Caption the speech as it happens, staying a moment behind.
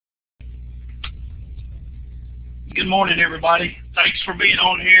Good morning, everybody. Thanks for being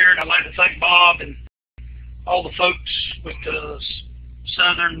on here. I'd like to thank Bob and all the folks with the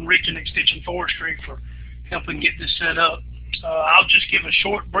Southern Region Extension Forestry for helping get this set up. I'll just give a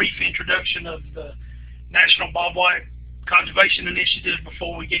short, brief introduction of the National Bobwhite Conservation Initiative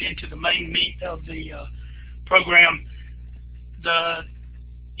before we get into the main meat of the program. The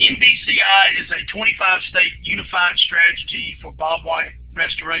NBCI is a 25-state unified strategy for bobwhite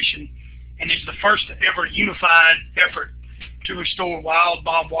restoration, and is the first ever unified effort to restore wild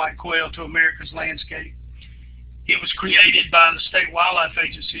bobwhite quail to America's landscape. It was created by the state wildlife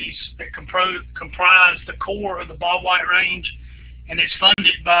agencies that comprise the core of the bobwhite range, and it's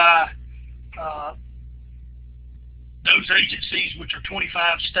funded by those agencies, which are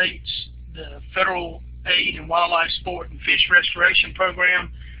 25 states: the Federal Aid and Wildlife Sport and Fish Restoration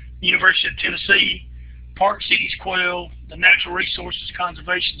Program, University of Tennessee, Park Cities Quail, the Natural Resources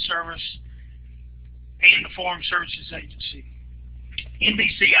Conservation Service, and the Farm Services Agency.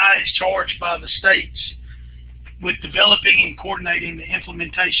 NBCI is charged by the states with developing and coordinating the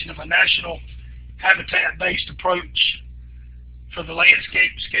implementation of a national habitat-based approach for the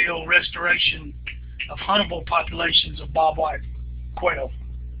landscape-scale restoration of huntable populations of bobwhite quail.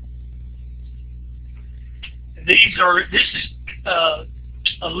 This is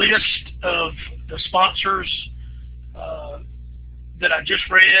a list of the sponsors that I just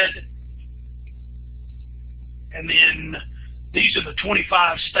read, and then these are the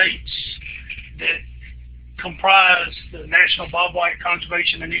 25 states that comprise the National Bobwhite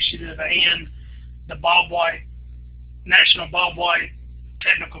Conservation Initiative and the National Bobwhite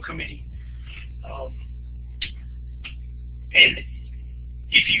Technical Committee. And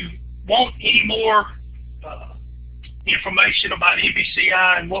if you want any more information about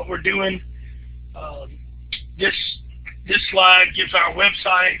NBCI and what we're doing, this slide gives our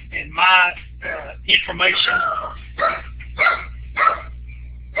website and my information.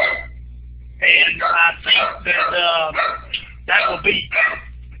 And I think that that will be,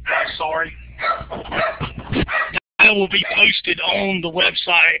 that will be posted on the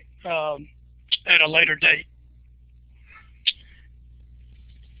website at a later date.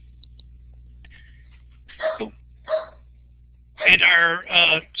 And our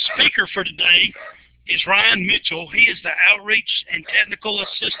speaker for today is Ryan Mitchell. He is the Outreach and Technical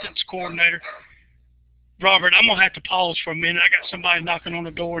Assistance Coordinator. Robert, I'm going to have to pause for a minute. I got somebody knocking on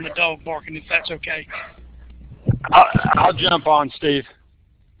the door and a dog barking, if that's okay. I'll jump on, Steve.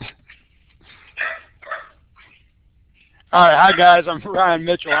 All right, hi guys, I'm Ryan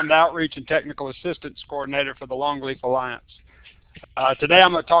Mitchell. I'm the Outreach and Technical Assistance Coordinator for the Longleaf Alliance. Today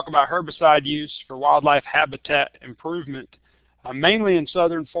I'm going to talk about herbicide use for wildlife habitat improvement, mainly in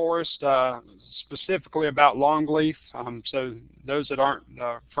southern forest, specifically about longleaf. So those that aren't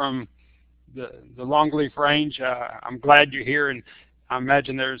from the longleaf range, I'm glad you're here, and I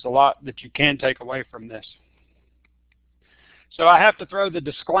imagine there's a lot that you can take away from this. So I have to throw the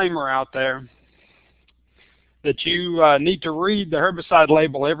disclaimer out there that you need to read the herbicide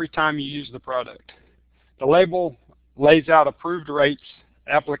label every time you use the product. The label lays out approved rates,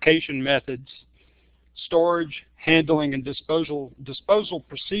 application methods, storage, handling, and disposal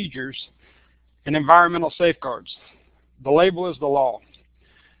procedures, and environmental safeguards. The label is the law.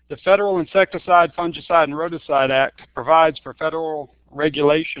 The Federal Insecticide, Fungicide, and Roticide Act provides for federal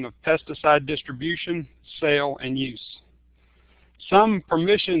regulation of pesticide distribution, sale, and use. Some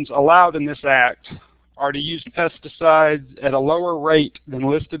permissions allowed in this act are to use pesticides at a lower rate than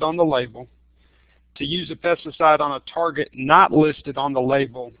listed on the label, to use a pesticide on a target not listed on the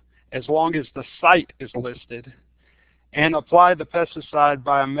label as long as the site is listed, and apply the pesticide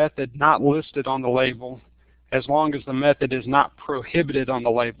by a method not listed on the label as long as the method is not prohibited on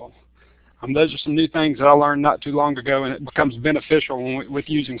the label. Those are some new things that I learned not too long ago, and it becomes beneficial with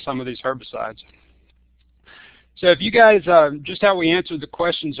using some of these herbicides. So if you guys, just how we answered the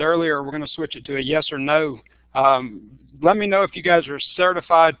questions earlier, we're going to switch it to a yes or no. Let me know if you guys are a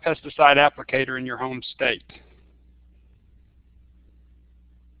certified pesticide applicator in your home state.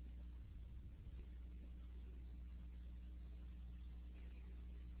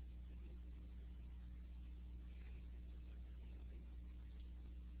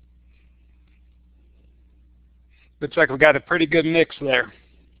 Looks like we've got a pretty good mix there.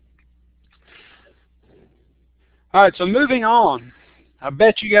 All right, so moving on. I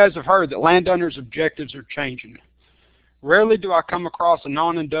bet you guys have heard that landowners' objectives are changing. Rarely do I come across a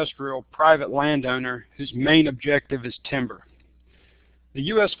non-industrial private landowner whose main objective is timber. The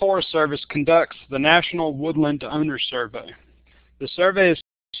U.S. Forest Service conducts the National Woodland Owner Survey. The survey is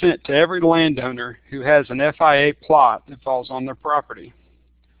sent to every landowner who has an FIA plot that falls on their property.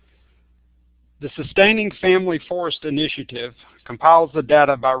 The Sustaining Family Forest Initiative compiles the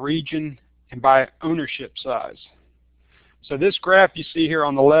data by region and by ownership size. So this graph you see here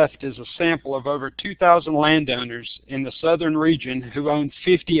on the left is a sample of over 2,000 landowners in the southern region who own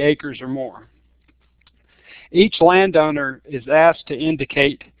 50 acres or more. Each landowner is asked to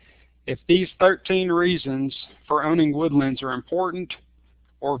indicate if these 13 reasons for owning woodlands are important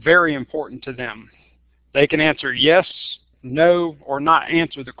or very important to them. They can answer yes, no, or not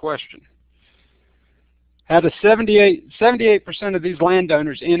answer the question. Out of 78% of these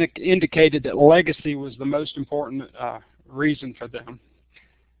landowners indicated that legacy was the most important reason for them.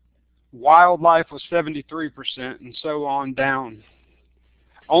 Wildlife was 73%, and so on down.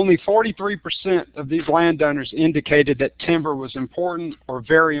 Only 43% of these landowners indicated that timber was important or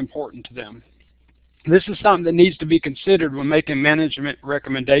very important to them. This is something that needs to be considered when making management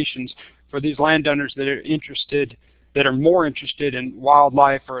recommendations for these landowners that are more interested in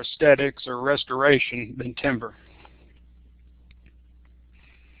wildlife or aesthetics or restoration than timber.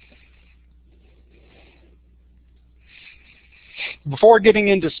 Before getting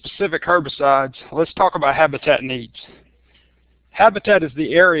into specific herbicides, let's talk about habitat needs. Habitat is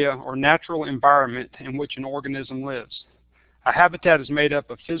the area or natural environment in which an organism lives. A habitat is made up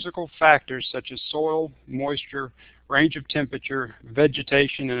of physical factors such as soil, moisture, range of temperature,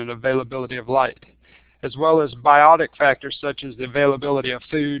 vegetation, and availability of light, as well as biotic factors such as the availability of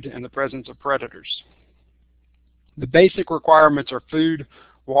food and the presence of predators. The basic requirements are food,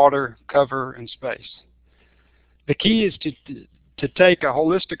 water, cover, and space. The key is to take a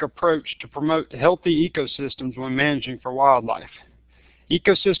holistic approach to promote healthy ecosystems when managing for wildlife.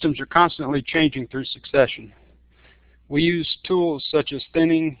 Ecosystems are constantly changing through succession. We use tools such as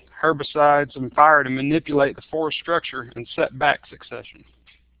thinning, herbicides, and fire to manipulate the forest structure and set back succession.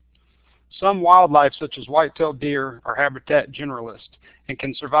 Some wildlife, such as whitetail deer, are habitat generalists and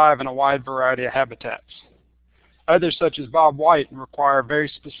can survive in a wide variety of habitats. Others, such as bobwhite, require very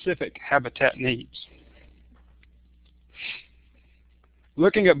specific habitat needs.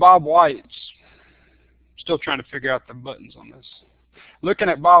 Looking at bobwhites, still trying to figure out the buttons on this. Looking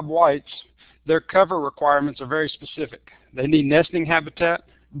at bobwhites, their cover requirements are very specific. They need nesting habitat,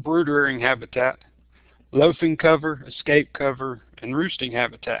 brood rearing habitat, loafing cover, escape cover, and roosting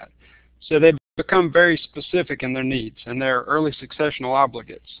habitat. So they become very specific in their needs, and they're early successional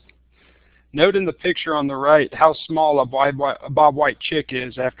obligates. Note in the picture on the right how small a bobwhite chick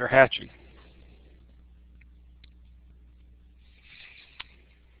is after hatching.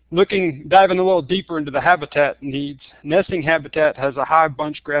 Diving a little deeper into the habitat needs, nesting habitat has a high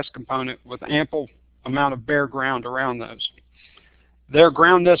bunch grass component with ample amount of bare ground around those. They're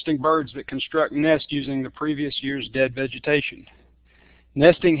ground nesting birds that construct nests using the previous year's dead vegetation.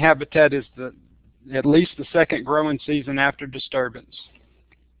 Nesting habitat is at least the second growing season after disturbance.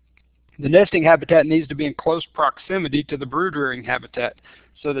 The nesting habitat needs to be in close proximity to the brood rearing habitat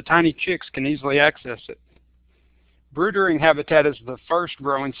so the tiny chicks can easily access it. Brood rearing habitat is the first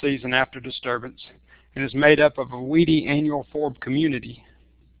growing season after disturbance and is made up of a weedy annual forb community.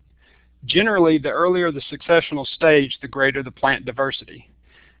 Generally, the earlier the successional stage, the greater the plant diversity.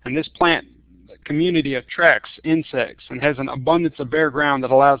 And this plant community attracts insects and has an abundance of bare ground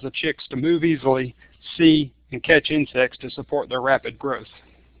that allows the chicks to move easily, see, and catch insects to support their rapid growth.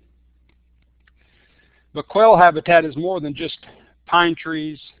 But quail habitat is more than just pine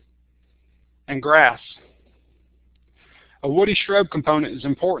trees and grass. A woody shrub component is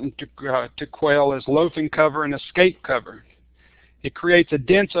important to quail as loafing cover and escape cover. It creates a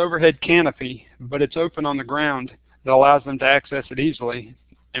dense overhead canopy, but it's open on the ground that allows them to access it easily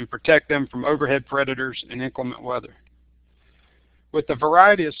and protect them from overhead predators and inclement weather. With the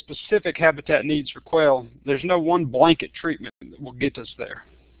variety of specific habitat needs for quail, there's no one blanket treatment that will get us there.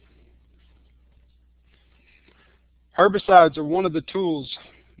 Herbicides are one of the tools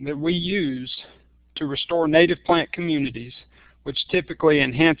that we use to restore native plant communities, which typically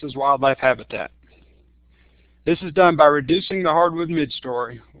enhances wildlife habitat. This is done by reducing the hardwood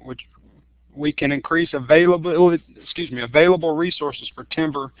midstory, which we can increase available resources for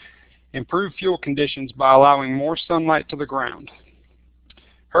timber, improve fuel conditions by allowing more sunlight to the ground.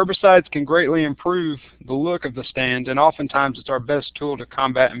 Herbicides can greatly improve the look of the stand, and oftentimes it's our best tool to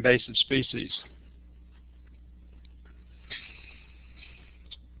combat invasive species.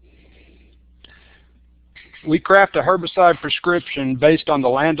 We craft a herbicide prescription based on the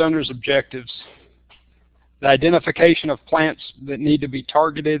landowner's objectives, the identification of plants that need to be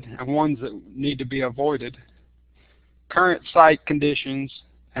targeted and ones that need to be avoided, current site conditions,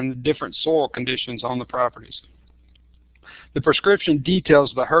 and the different soil conditions on the properties. The prescription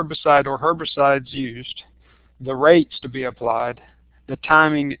details the herbicide or herbicides used, the rates to be applied, the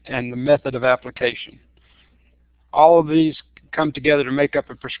timing, and the method of application. All of these come together to make up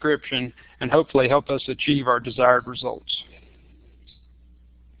a prescription and hopefully help us achieve our desired results.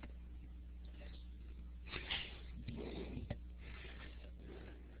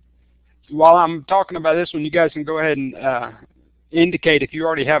 While I'm talking about this one, you guys can go ahead and indicate if you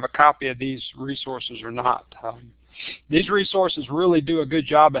already have a copy of these resources or not. These resources really do a good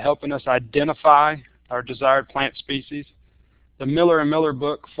job of helping us identify our desired plant species. The Miller & Miller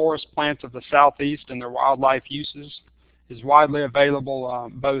book, Forest Plants of the Southeast and Their Wildlife Uses, is widely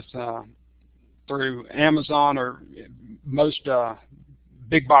available both through Amazon or most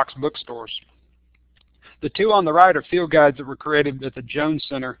big box bookstores. The two on the right are field guides that were created at the Jones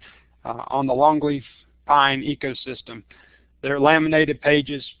Center on the longleaf pine ecosystem. They're laminated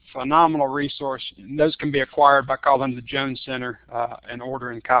pages, phenomenal resource. And those can be acquired by calling the Jones Center and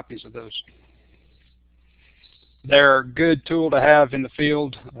ordering copies of those. They're a good tool to have in the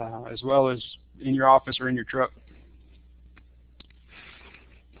field as well as in your office or in your truck.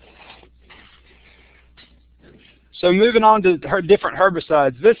 So moving on to different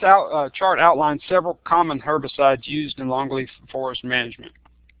herbicides, this chart outlines several common herbicides used in longleaf forest management.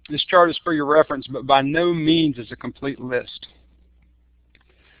 This chart is for your reference, but by no means is a complete list.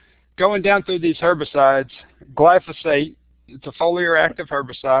 Going down through these herbicides, glyphosate, it's a foliar active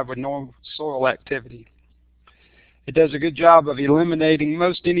herbicide with no soil activity. It does a good job of eliminating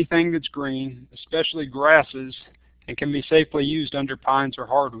most anything that's green, especially grasses, and can be safely used under pines or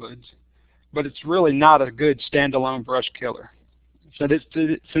hardwoods. But it's really not a good standalone brush killer. Since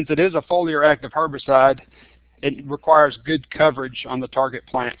it is a foliar active herbicide, it requires good coverage on the target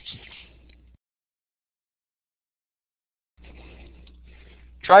plants.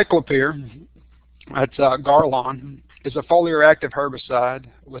 Triclopyr, that's Garlon, is a foliar active herbicide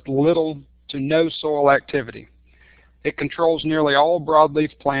with little to no soil activity. It controls nearly all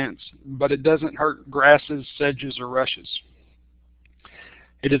broadleaf plants, but it doesn't hurt grasses, sedges, or rushes.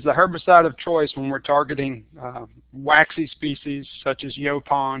 It is the herbicide of choice when we're targeting waxy species such as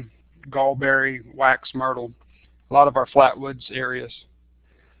yaupon, gallberry, wax myrtle, a lot of our flatwoods areas.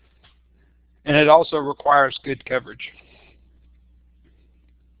 And it also requires good coverage.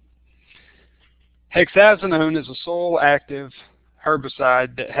 Hexazinone is a soil-active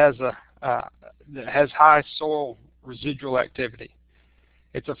herbicide that has high soil residual activity.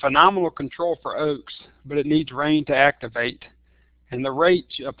 It's a phenomenal control for oaks, but it needs rain to activate, and the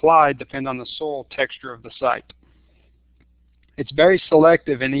rates applied depend on the soil texture of the site. It's very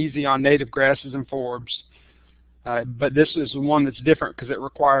selective and easy on native grasses and forbs, but this is one that's different because it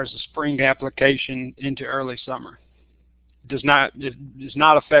requires a spring application into early summer. It is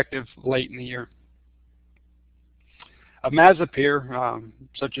not effective late in the year. Imazapyr,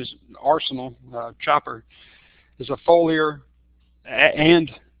 such as Arsenal Chopper, is a foliar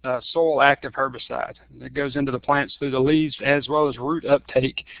and soil active herbicide that goes into the plants through the leaves as well as root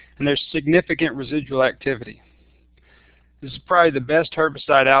uptake, and there's significant residual activity. This is probably the best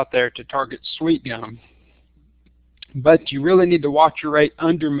herbicide out there to target sweet gum, but you really need to watch your rate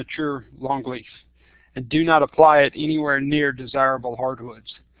under mature longleaf and do not apply it anywhere near desirable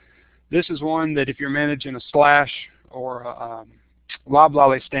hardwoods. This is one that if you're managing a slash or a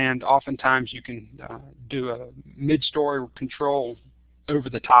loblolly stand, oftentimes you can do a mid-story control over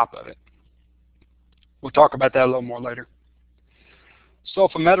the top of it. We'll talk about that a little more later.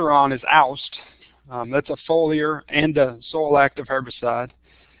 Sulfametharon is Oust. That's a foliar and a soil-active herbicide.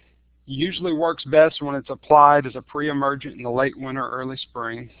 Usually works best when it's applied as a pre-emergent in the late winter, early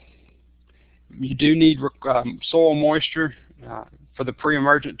spring. You do need soil moisture for the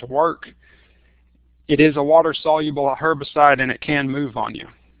pre-emergent to work. It is a water-soluble herbicide and it can move on you,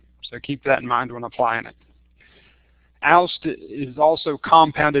 so keep that in mind when applying it. Oust is also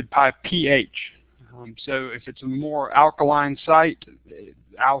compounded by pH. So if it's a more alkaline site,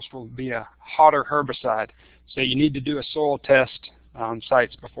 Oust will be a hotter herbicide. So you need to do a soil test on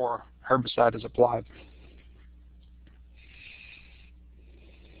sites before herbicide is applied.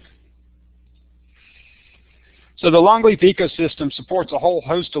 So the longleaf ecosystem supports a whole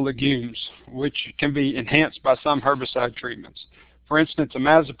host of legumes, which can be enhanced by some herbicide treatments. For instance,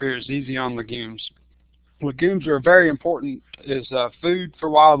 imazapyr is easy on legumes. Legumes are very important as food for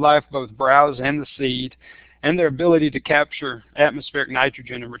wildlife, both browse and the seed, and their ability to capture atmospheric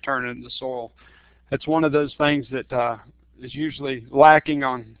nitrogen and return it into the soil. That's one of those things that is usually lacking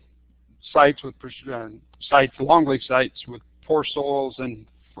on sites with longleaf sites with poor soils and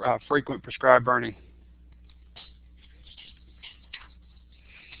frequent prescribed burning.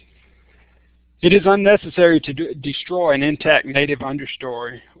 It is unnecessary to destroy an intact native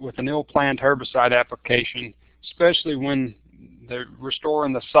understory with an ill-planned herbicide application, especially when they're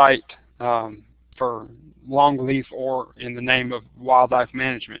restoring the site for longleaf or in the name of wildlife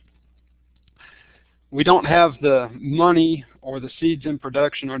management. We don't have the money or the seeds in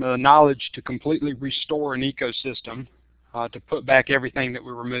production or the knowledge to completely restore an ecosystem to put back everything that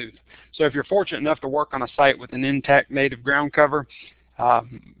we removed. So if you're fortunate enough to work on a site with an intact native ground cover,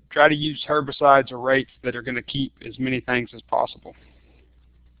 try to use herbicides or rates that are going to keep as many things as possible.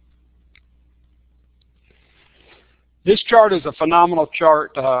 This chart is a phenomenal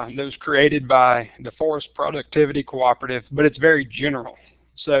chart that was created by the Forest Productivity Cooperative, but it's very general.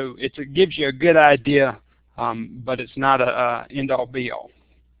 So it gives you a good idea, but it's not a end-all be-all.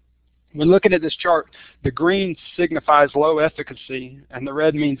 When looking at this chart, the green signifies low efficacy, and the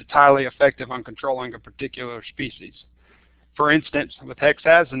red means it's highly effective on controlling a particular species. For instance, with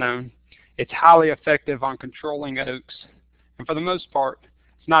hexazinone, it's highly effective on controlling oaks, and for the most part,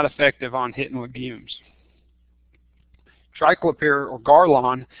 it's not effective on hitting legumes. Triclopyr or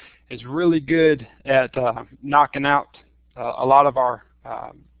Garlon is really good at knocking out a lot of our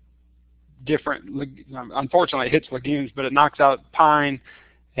unfortunately it hits legumes, but it knocks out pine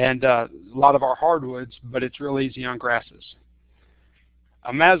and a lot of our hardwoods, but it's real easy on grasses.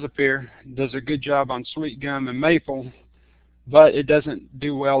 Imazapyr does a good job on sweet gum and maple, but it doesn't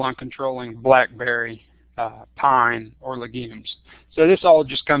do well on controlling blackberry, pine, or legumes. So this all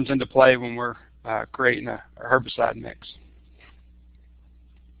just comes into play when we're creating a herbicide mix.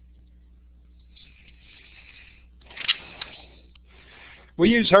 We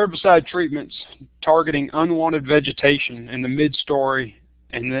use herbicide treatments targeting unwanted vegetation in the mid-story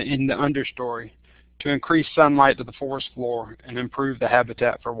and in the understory to increase sunlight to the forest floor and improve the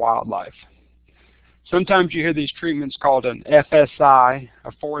habitat for wildlife. Sometimes you hear these treatments called an FSI,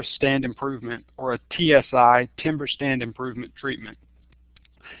 a forest stand improvement, or a TSI, timber stand improvement treatment.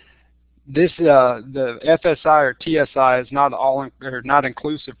 This, the FSI or TSI is not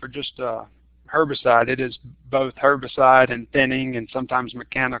inclusive for just herbicide. It is both herbicide and thinning and sometimes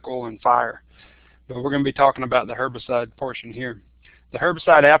mechanical and fire. But we're going to be talking about the herbicide portion here. The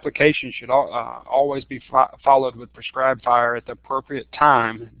herbicide application should always be followed with prescribed fire at the appropriate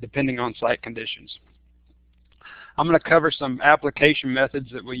time depending on site conditions. I'm going to cover some application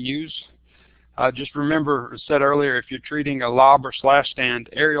methods that we use. Just remember, as said earlier, if you're treating a lob or slash stand,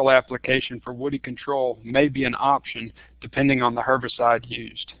 aerial application for woody control may be an option depending on the herbicide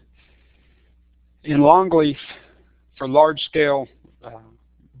used. In longleaf, for large-scale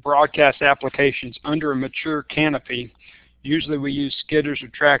broadcast applications under a mature canopy, usually we use skidders or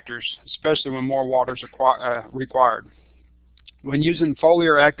tractors, especially when more water is required. When using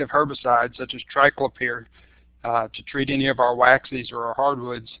foliar active herbicides such as triclopyr to treat any of our waxies or our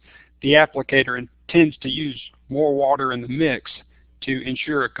hardwoods, the applicator intends to use more water in the mix to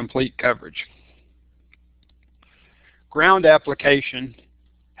ensure a complete coverage. Ground application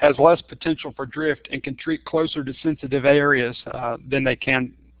has less potential for drift and can treat closer to sensitive areas than they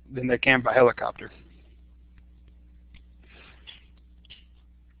can by helicopter.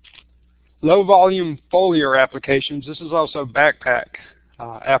 Low volume foliar applications, this is also backpack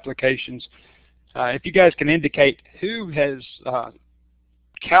applications. If you guys can indicate who has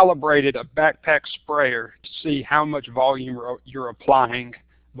calibrated a backpack sprayer to see how much volume you're applying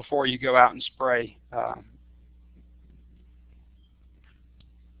before you go out and spray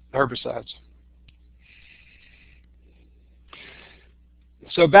herbicides.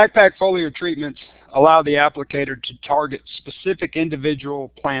 So backpack foliar treatments allow the applicator to target specific individual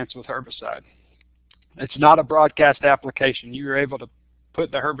plants with herbicide. It's not a broadcast application. You're able to put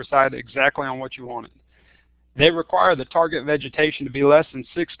the herbicide exactly on what you want it. They require the target vegetation to be less than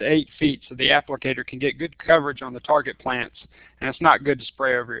 6 to 8 feet so the applicator can get good coverage on the target plants, and it's not good to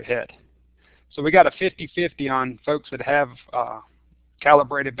spray over your head. So we got a 50-50 on folks that have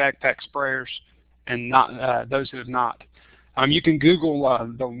calibrated backpack sprayers and not those who have not. You can Google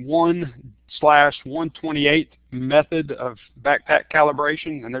the 1/128 method of backpack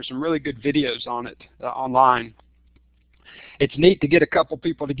calibration, and there's some really good videos on it online. It's neat to get a couple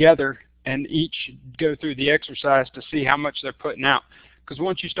people together and each go through the exercise to see how much they're putting out. Because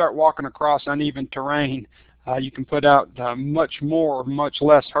once you start walking across uneven terrain, you can put out much more or much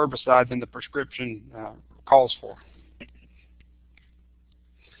less herbicide than the prescription calls for.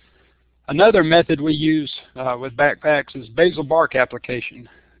 Another method we use with backpacks is basal bark application.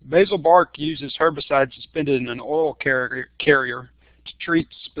 Basal bark uses herbicide suspended in an oil carrier to treat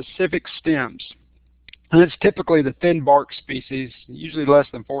specific stems. And it's typically the thin bark species, usually less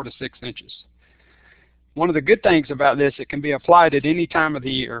than 4 to 6 inches. One of the good things about this, it can be applied at any time of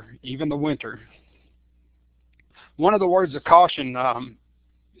the year, even the winter. One of the words of caution,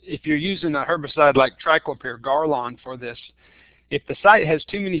 if you're using a herbicide like triclopyr, Garlon, for this, If the site has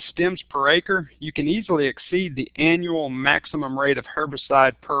too many stems per acre, you can easily exceed the annual maximum rate of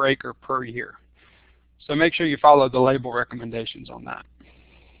herbicide per acre per year. So make sure you follow the label recommendations on that.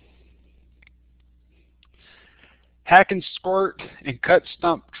 Hack and squirt and cut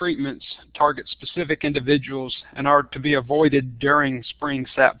stump treatments target specific individuals and are to be avoided during spring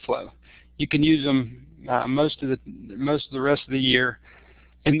sap flow. You can use them most of the rest of the year.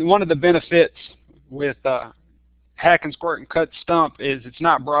 And one of the benefits with hack and squirt and cut stump is it's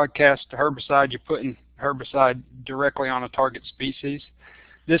not broadcast to herbicide. You're putting herbicide directly on a target species.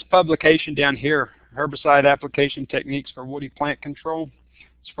 This publication down here, Herbicide Application Techniques for Woody Plant Control,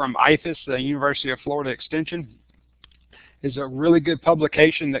 it's from IFAS, the University of Florida Extension, is a really good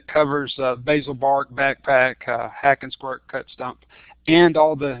publication that covers basal bark, backpack, hack and squirt, cut stump, and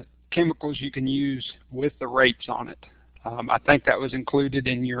all the chemicals you can use with the rates on it. I think that was included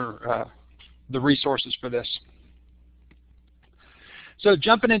in your the resources for this. So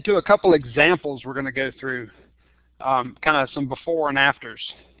jumping into a couple examples we're going to go through, kind of some before and afters.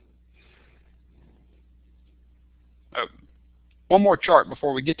 Oh, one more chart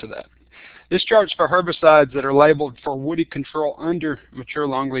before we get to that. This chart's for herbicides that are labeled for woody control under mature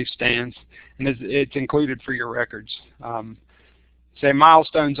longleaf stands, and it's included for your records. Say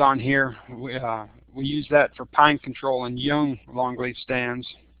milestones on here, we use that for pine control and young longleaf stands,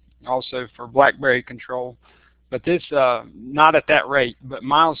 also for blackberry control. But this, not at that rate, but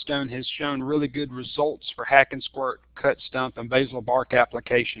milestone has shown really good results for hack and squirt, cut stump, and basal bark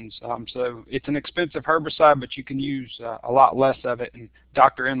applications. So it's an expensive herbicide, but you can use a lot less of it, and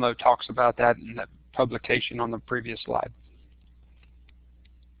Dr. Enlow talks about that in that publication on the previous slide.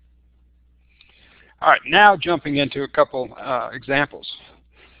 All right, now jumping into a couple examples.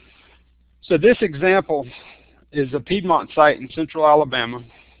 So this example is a Piedmont site in central Alabama.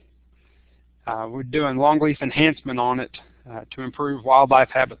 We're doing longleaf enhancement on it to improve wildlife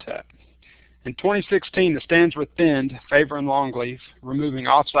habitat. In 2016, the stands were thinned, favoring longleaf, removing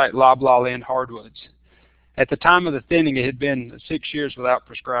off-site loblolly and hardwoods. At the time of the thinning, it had been 6 years without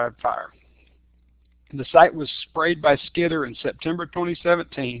prescribed fire. The site was sprayed by Skidder in September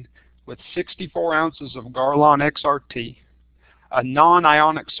 2017 with 64 ounces of Garlon XRT, a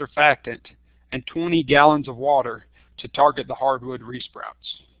non-ionic surfactant, and 20 gallons of water to target the hardwood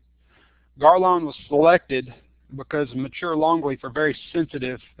resprouts. Garlon was selected because mature longleaf are very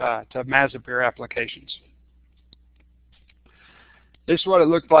sensitive to Mazapir applications. This is what it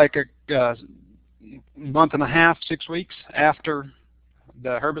looked like a month and a half, 6 weeks after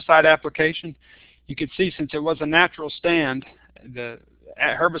the herbicide application. You could see, since it was a natural stand, the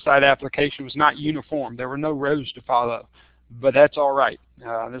herbicide application was not uniform. There were no rows to follow, but that's all right.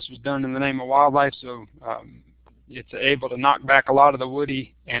 This was done in the name of wildlife, so it's able to knock back a lot of the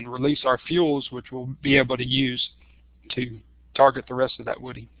woody and release our fuels, which we'll be able to use to target the rest of that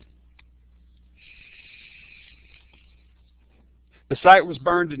woody. The site was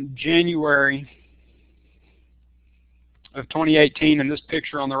burned in January of 2018, and this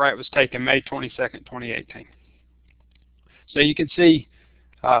picture on the right was taken May 22nd, 2018. So you can see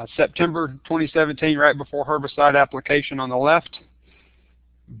September 2017, right before herbicide application on the left,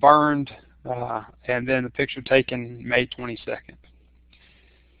 burned, and then the picture taken May 22nd.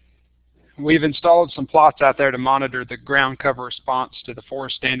 We've installed some plots out there to monitor the ground cover response to the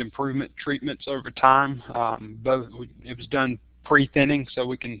forest stand improvement treatments over time. It was done pre-thinning, so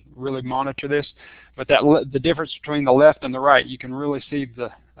we can really monitor this. But the difference between the left and the right, you can really see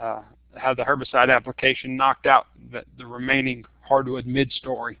how the herbicide application knocked out the remaining hardwood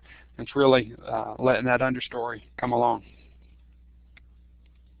mid-story. It's really letting that understory come along.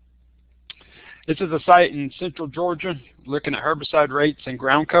 This is a site in central Georgia looking at herbicide rates and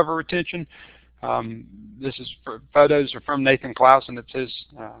ground cover retention. Photos are from Nathan Klaus, and it's his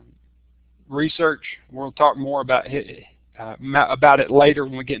research. We'll talk more about it later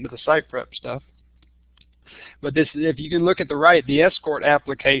when we get into the site prep stuff. But this, if you can look at the right, the escort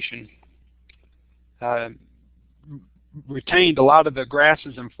application retained a lot of the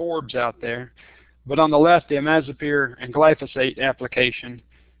grasses and forbs out there, but on the left, the imazapyr and glyphosate application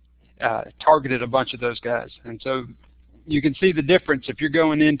targeted a bunch of those guys. And so you can see the difference. If you're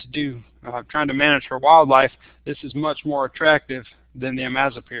going in to do trying to manage for wildlife, this is much more attractive than the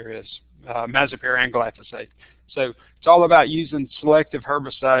imazapyr is, imazapyr and glyphosate. So it's all about using selective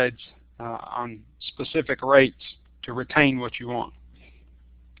herbicides on specific rates to retain what you want.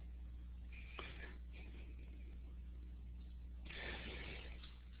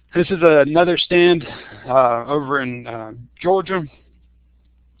 This is another stand over in Georgia,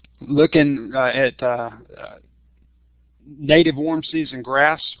 looking at native warm season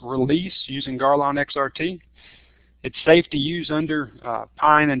grass release using Garlon XRT. It's safe to use under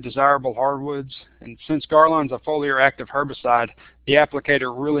pine and desirable hardwoods, and since Garland's a foliar active herbicide, the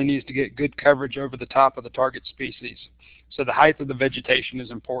applicator really needs to get good coverage over the top of the target species. So the height of the vegetation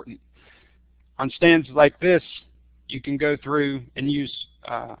is important. On stands like this, you can go through and use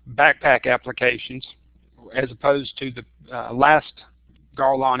backpack applications as opposed to the last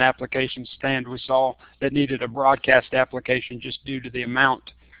Garland application stand we saw that needed a broadcast application just due to the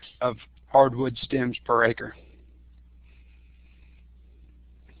amount of hardwood stems per acre.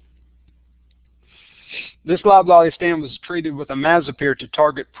 This loblolly stand was treated with a Mazapir to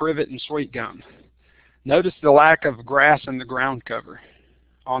target privet and sweet gum. Notice the lack of grass in the ground cover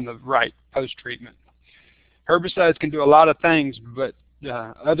on the right post-treatment. Herbicides can do a lot of things, but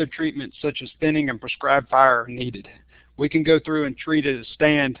other treatments such as thinning and prescribed fire are needed. We can go through and treat it as a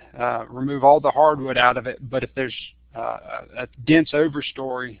stand, remove all the hardwood out of it, but if there's a dense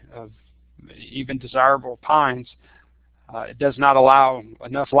overstory of even desirable pines, it does not allow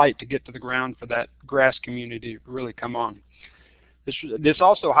enough light to get to the ground for that grass community to really come on. This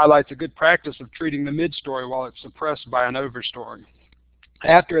also highlights a good practice of treating the mid-story while it's suppressed by an overstory.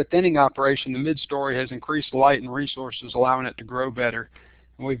 After a thinning operation, the mid-story has increased light and resources, allowing it to grow better.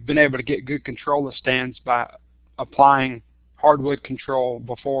 And we've been able to get good control of stands by applying hardwood control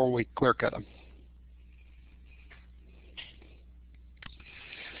before we clear cut them.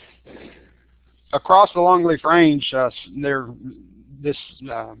 Across the longleaf range,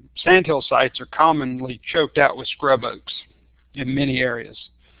 sandhill sites are commonly choked out with scrub oaks in many areas.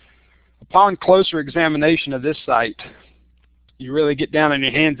 Upon closer examination of this site, you really get down on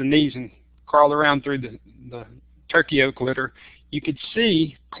your hands and knees and crawl around through the turkey oak litter, you could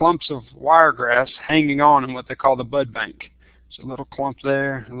see clumps of wiregrass hanging on in what they call the bud bank. So a little clump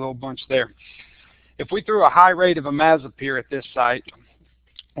there, a little bunch there. If we threw a high rate of imazapyr at this site,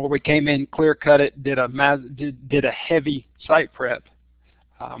 or we came in, clear cut it, did a heavy site prep,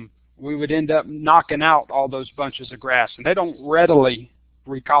 we would end up knocking out all those bunches of grass, and they don't readily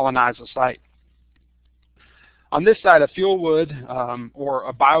recolonize a site. On this site, a fuel wood or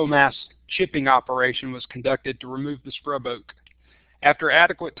a biomass chipping operation was conducted to remove the scrub oak. After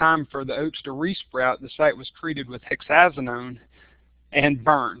adequate time for the oaks to resprout, the site was treated with hexazinone and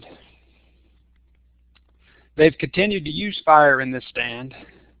burned. They've continued to use fire in this stand,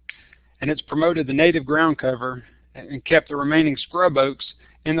 and it's promoted the native ground cover and kept the remaining scrub oaks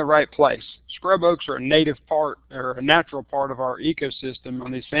in the right place. Scrub oaks are a native part, or a natural part of our ecosystem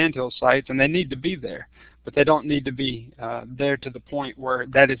on these sandhill sites, and they need to be there, but they don't need to be there to the point where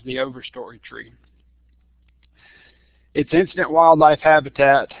that is the overstory tree. It's instant wildlife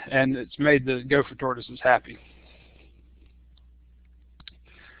habitat, and it's made the gopher tortoises happy.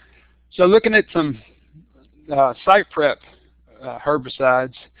 So looking at some site prep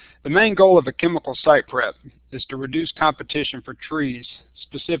herbicides, the main goal of a chemical site prep is to reduce competition for trees,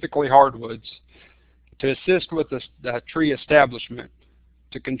 specifically hardwoods, to assist with the tree establishment,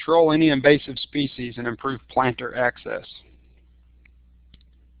 to control any invasive species, and improve planter access.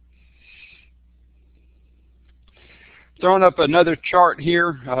 Throwing up another chart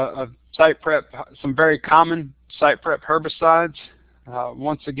here of site prep, some very common site prep herbicides.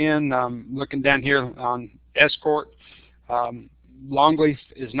 Once again, looking down here on Escort, longleaf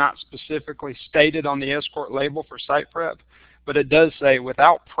is not specifically stated on the Escort label for site prep, but it does say,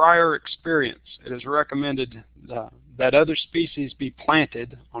 without prior experience, it is recommended that other species be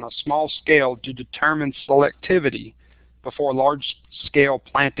planted on a small scale to determine selectivity before large-scale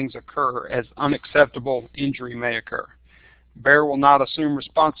plantings occur, as unacceptable injury may occur. Bayer will not assume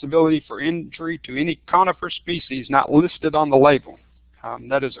responsibility for injury to any conifer species not listed on the label.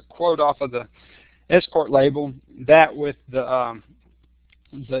 That is a quote off of the Escort label. That with the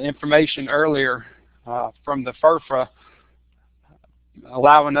information earlier from the FERFA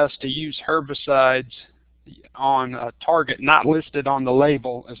allowing us to use herbicides on a target not listed on the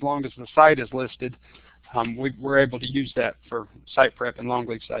label, as long as the site is listed, we're able to use that for site prep and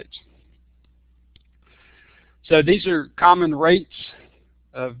longleaf sites. So these are common rates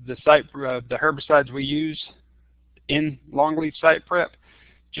of the herbicides we use in longleaf site prep.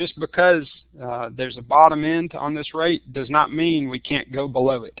 Just because there's a bottom end on this rate does not mean we can't go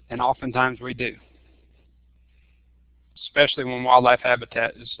below it, and oftentimes we do, especially when wildlife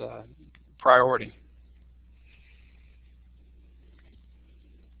habitat is a priority.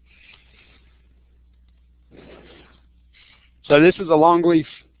 So this is a longleaf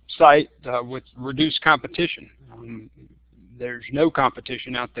site with reduced competition. There's no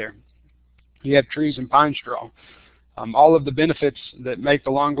competition out there. You have trees and pine straw. All of the benefits that make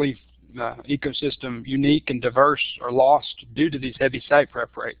the longleaf ecosystem unique and diverse are lost due to these heavy site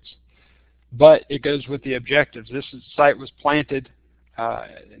prep rates. but it goes with the objectives. This site was planted,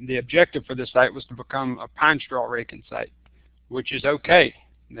 the objective for this site was to become a pine straw raking site, which is okay.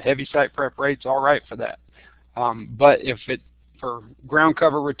 The heavy site prep rate's all right for that. But if it, for ground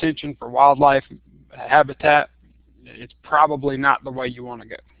cover retention, for wildlife habitat, it's probably not the way you want to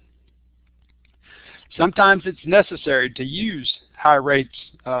go. Sometimes it's necessary to use high rates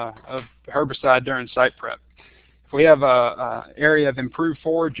of herbicide during site prep. If we have a area of improved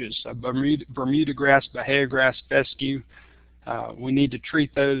forages, a Bermuda grass, Bahia grass, fescue, we need to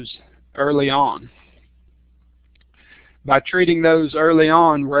treat those early on. By treating those early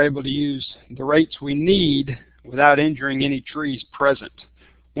on, we're able to use the rates we need without injuring any trees present.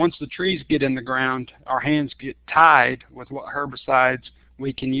 Once the trees get in the ground, our hands get tied with what herbicides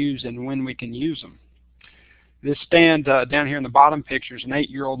we can use and when we can use them. This stand down here in the bottom picture is an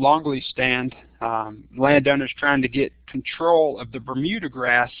 8-year-old longleaf stand. Landowners trying to get control of the Bermuda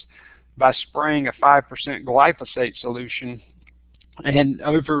grass by spraying a 5% glyphosate solution. And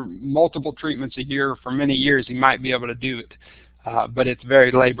over multiple treatments a year for many years, he might be able to do it, but it's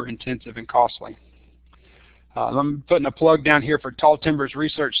very labor intensive and costly. I'm putting a plug down here for Tall Timbers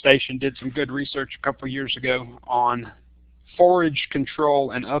Research Station. Did some good research a couple of years ago on forage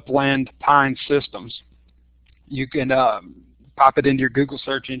control and upland pine systems. You can pop it into your Google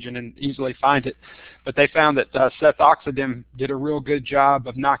search engine and easily find it. But they found that sethoxydim did a real good job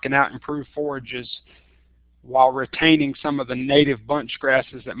of knocking out improved forages while retaining some of the native bunch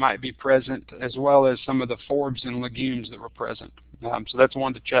grasses that might be present, as well as some of the forbs and legumes that were present. So that's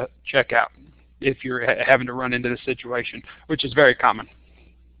one to check out if you're having to run into this situation, which is very common.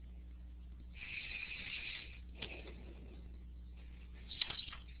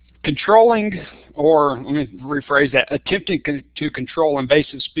 Controlling, or let me rephrase that, attempting to control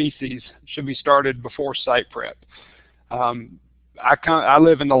invasive species should be started before site prep. I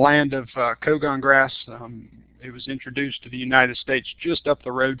live in the land of Kogon grass. It was introduced to the United States just up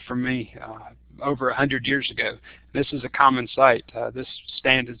the road from me over 100 years ago. This is a common site. This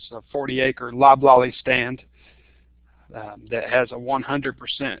stand is a 40-acre loblolly stand that has a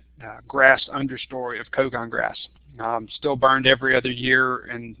 100% grass understory of Kogon grass. Still burned every other year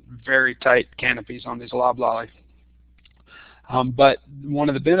in very tight canopies on these loblolly. But one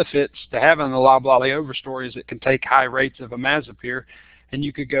of the benefits to having the loblolly overstory is it can take high rates of imazapyr, and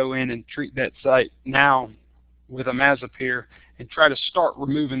you could go in and treat that site now with imazapyr and try to start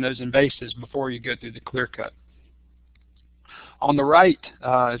removing those invasives before you go through the clear cut. On the right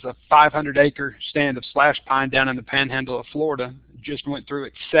is a 500-acre stand of slash pine down in the panhandle of Florida. Just went through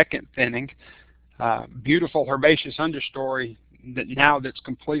its second thinning. Beautiful herbaceous understory that's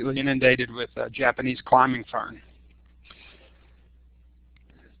completely inundated with Japanese climbing fern.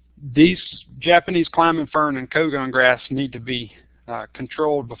 These Japanese climbing fern and Kogon grass need to be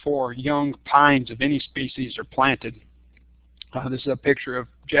controlled before young pines of any species are planted. This is a picture of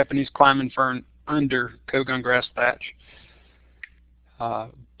Japanese climbing fern under Kogon grass thatch.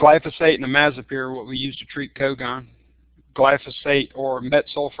 Glyphosate and imazapyr are what we use to treat Kogon. Glyphosate or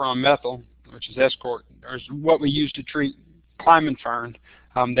metsulfuron methyl, which is escort, is what we use to treat climbing fern.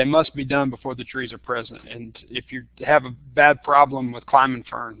 They must be done before the trees are present. And if you have a bad problem with climbing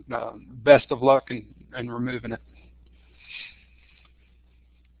fern, best of luck in removing it.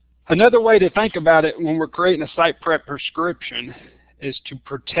 Another way to think about it when we're creating a site prep prescription is to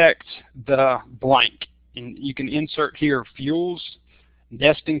protect the blank. And you can insert here fuels,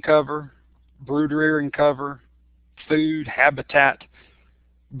 nesting cover, brood rearing cover, food, habitat.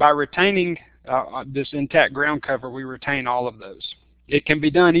 By retaining this intact ground cover, we retain all of those. It can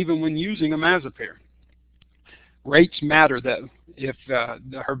be done even when using imazapyr. Rates matter though. If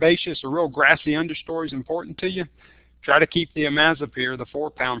the herbaceous or real grassy understory is important to you, try to keep the imazapyr, the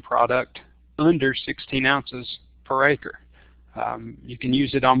 4-pound product, under 16 ounces per acre. You can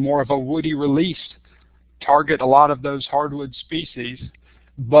use it on more of a woody release. Target a lot of those hardwood species,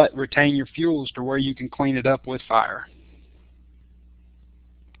 but retain your fuels to where you can clean it up with fire.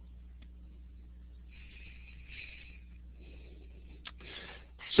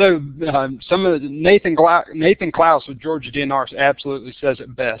 So some of Nathan Klaus with Georgia DNR absolutely says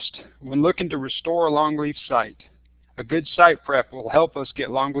it best. When looking to restore a longleaf site, a good site prep will help us get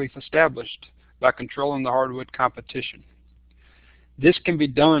longleaf established by controlling the hardwood competition. This can be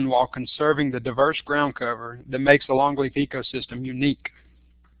done while conserving the diverse ground cover that makes the longleaf ecosystem unique.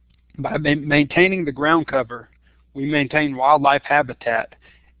 By maintaining the ground cover, we maintain wildlife habitat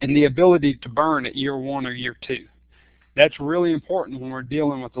and the ability to burn at year 1 or year 2. That's really important when we're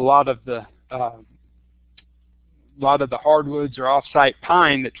dealing with a lot of the hardwoods or off-site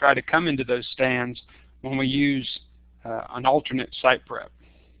pine that try to come into those stands when we use an alternate site prep.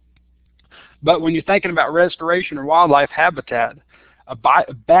 But when you're thinking about restoration or wildlife habitat, a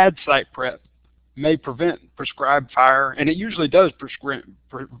bad site prep may prevent prescribed fire, and it usually does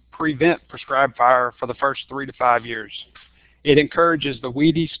prevent prescribed fire for the first 3 to 5 years. It encourages the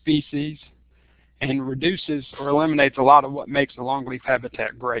weedy species and reduces or eliminates a lot of what makes the longleaf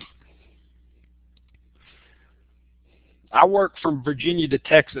habitat great. I work from Virginia to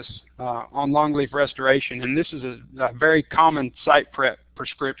Texas on longleaf restoration, and this is a very common site prep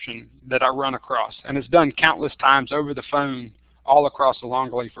prescription that I run across, and it's done countless times over the phone all across the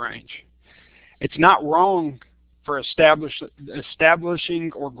longleaf range. It's not wrong for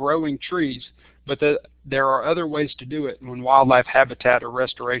establishing or growing trees, but there are other ways to do it when wildlife habitat or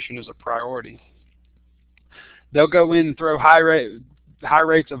restoration is a priority. They'll go in and throw high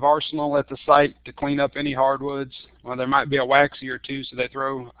rates of arsenal at the site to clean up any hardwoods. Well, there might be a waxy or two, so they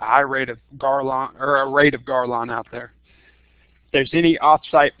throw a high rate of garland or a rate of garland out there. If there's any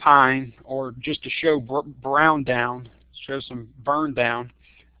off-site pine, or just to show brown down, show some burn down,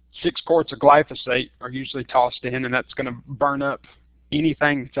 6 quarts of glyphosate are usually tossed in, and that's going to burn up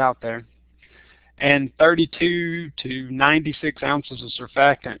anything that's out there. And 32 to 96 ounces of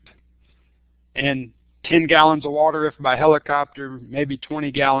surfactant. And 10 gallons of water if by helicopter, maybe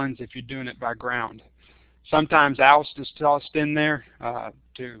 20 gallons if you're doing it by ground. Sometimes oust is tossed in there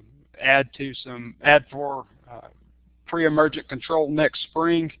to add for pre-emergent control next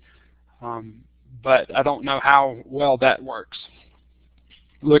spring, but I don't know how well that works,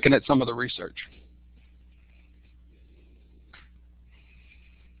 looking at some of the research.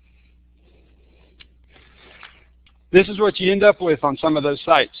 This is what you end up with on some of those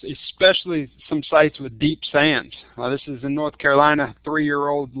sites, especially some sites with deep sands. This is in North Carolina,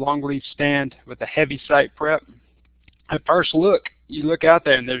 3-year-old longleaf stand with a heavy site prep. At first look, you look out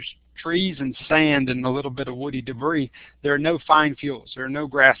there and there's trees and sand and a little bit of woody debris. There are no fine fuels. There are no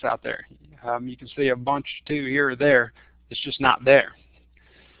grass out there. You can see a bunch too here or there. It's just not there.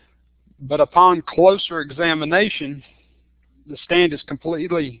 But upon closer examination, the stand is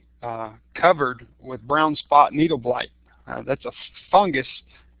completely covered with brown spot needle blight. That's a fungus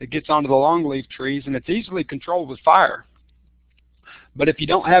that gets onto the longleaf trees, and it's easily controlled with fire. But if you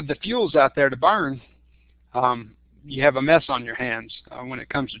don't have the fuels out there to burn, you have a mess on your hands when it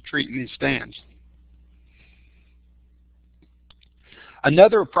comes to treating these stands.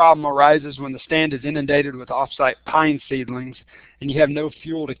 Another problem arises when the stand is inundated with off-site pine seedlings and you have no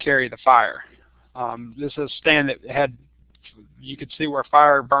fuel to carry the fire. This is a stand that had, you could see where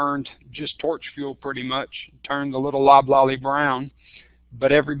fire burned just torch fuel pretty much, turned the little loblolly brown,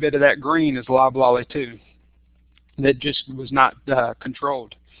 but every bit of that green is loblolly too. That just was not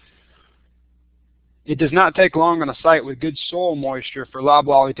controlled. It does not take long on a site with good soil moisture for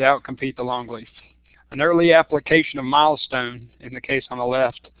loblolly to outcompete the longleaf. An early application of milestone, in the case on the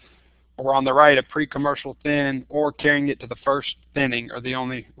left, or on the right a pre-commercial thin, or carrying it to the first thinning are the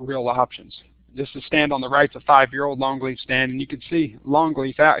only real options. This is stand on the right's a 5-year-old longleaf stand, and you can see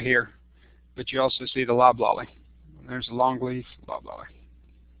longleaf out here, but you also see the loblolly. There's a longleaf, loblolly.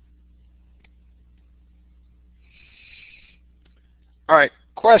 All right,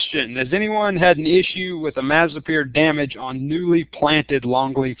 question. Has anyone had an issue with a Mazapir damage on newly planted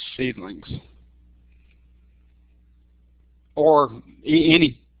longleaf seedlings? Or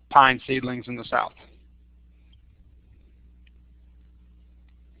any pine seedlings in the South?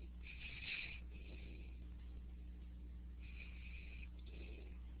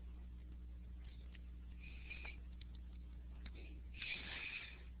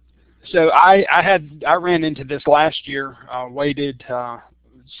 So I ran into this last year. Waited.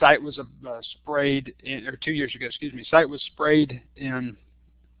 Site was sprayed in, or 2 years ago. Excuse me. Site was sprayed in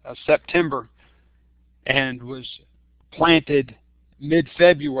September, and was planted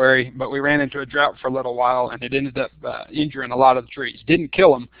mid-February. But we ran into a drought for a little while, and it ended up injuring a lot of the trees. Didn't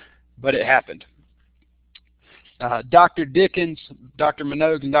kill them, but it happened. Dr. Dickens, Dr.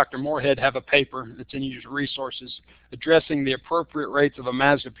 Minogue, and Dr. Moorhead have a paper that's in user resources addressing the appropriate rates of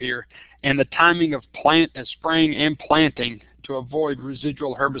imazapyr and the timing of spraying and planting to avoid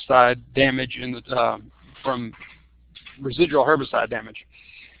residual herbicide damage from residual herbicide damage.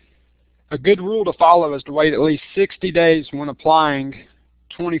 A good rule to follow is to wait at least 60 days when applying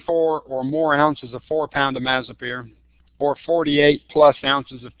 24 or more ounces of 4-pound imazapyr or 48 plus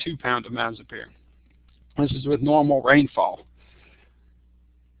ounces of 2-pound imazapyr. This is with normal rainfall.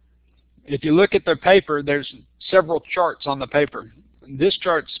 If you look at the paper, there's several charts on the paper. This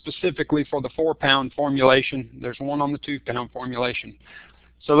chart specifically for the 4-pound formulation. There's one on the 2-pound formulation.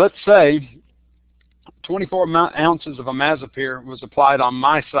 So let's say 24 ounces of imazapyr was applied on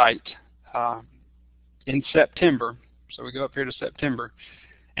my site in September. So we go up here to September.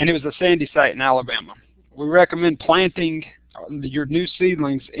 and it was a sandy site in Alabama. We recommend planting your new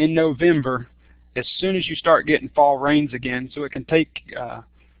seedlings in November as soon as you start getting fall rains again, so it can take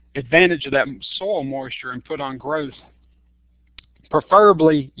advantage of that soil moisture and put on growth.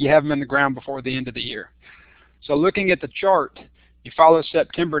 Preferably, you have them in the ground before the end of the year. So looking at the chart, you follow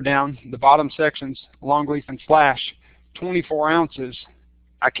September down, the bottom sections, longleaf and flash, 24 ounces.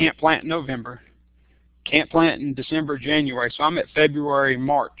 I can't plant in November, can't plant in December, January, so I'm at February,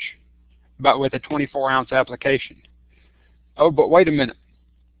 March, but with a 24-ounce application. Oh, but wait a minute.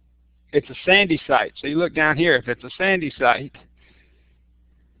 It's a sandy site. So you look down here. If it's a sandy site,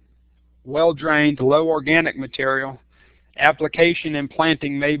 well-drained, low organic material, application and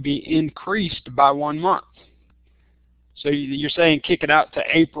planting may be increased by 1 month. So you're saying kick it out to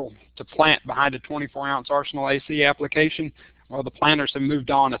April to plant behind a 24-ounce Arsenal AC application? Well, the planters have moved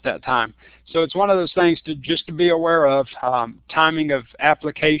on at that time. So it's one of those things just to be aware of. Timing of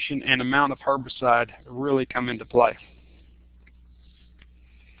application and amount of herbicide really come into play.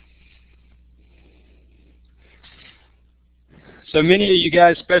 So many of you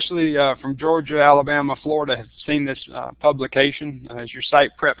guys, especially from Georgia, Alabama, Florida, have seen this publication. Is your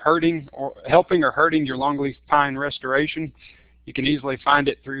site prep helping or hurting your longleaf pine restoration? You can easily find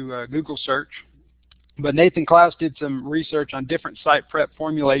it through Google search. But Nathan Klaus did some research on different site prep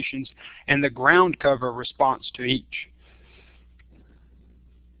formulations and the ground cover response to each.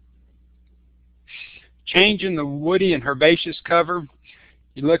 Change in the woody and herbaceous cover.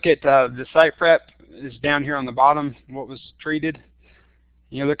 You look at the site prep is down here on the bottom, what was treated.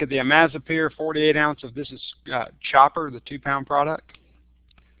 You look at the imazapyr, 48 ounce of this is Chopper, the 2-pound product.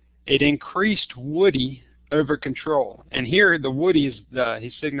 It increased woody over control. And here the woody is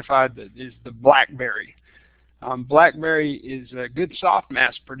he signified that is the blackberry. Blackberry is a good soft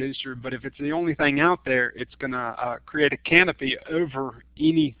mass producer, but if it's the only thing out there, it's going to create a canopy over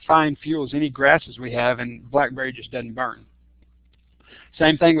any fine fuels, any grasses we have, and blackberry just doesn't burn.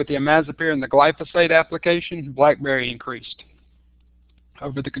 Same thing with the imazapyr and the glyphosate application. Blackberry increased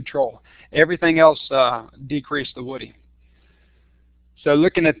over the control. Everything else decreased the woody. So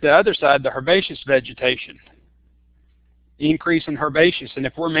looking at the other side, the herbaceous vegetation, increase in herbaceous, and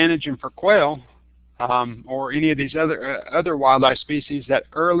if we're managing for quail or any of these other wildlife species, that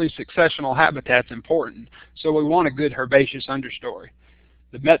early successional habitat's important. So we want a good herbaceous understory.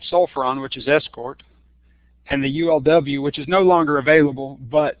 The metsulfuron, which is Escort, and the ULW, which is no longer available,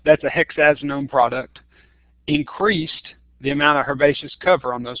 but that's a hexazinone product, increased the amount of herbaceous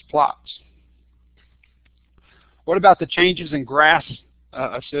cover on those plots. What about the changes in grass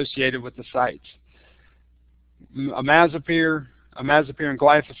associated with the sites? Imazapyr and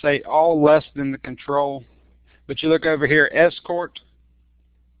glyphosate, all less than the control. But you look over here, Escort,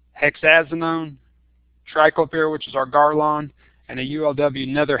 hexazinone, triclopyr, which is our Garlon, and a ULW,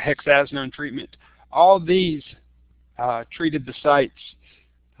 another hexazinone treatment. All these treated the sites.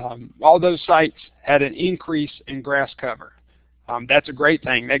 All those sites had an increase in grass cover. That's a great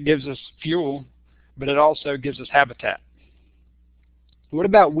thing. That gives us fuel, but it also gives us habitat. What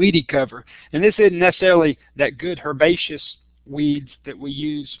about weedy cover? And this isn't necessarily that good herbaceous weeds that we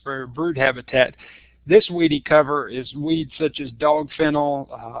use for brood habitat. This weedy cover is weeds such as dog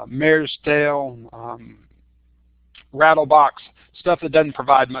fennel, mare's tail, rattlebox, stuff that doesn't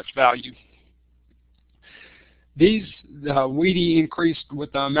provide much value. These weedy increased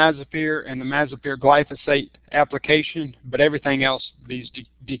with the imazapyr and the imazapyr glyphosate application, but everything else these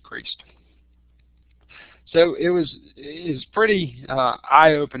decreased. So it is pretty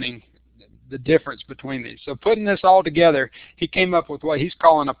eye-opening, the difference between these. So putting this all together, he came up with what he's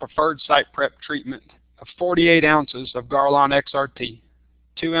calling a preferred site prep treatment of 48 ounces of Garlon XRT,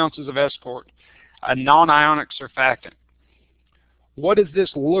 2 ounces of Escort, a non-ionic surfactant. What does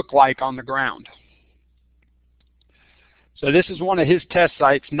this look like on the ground? So this is one of his test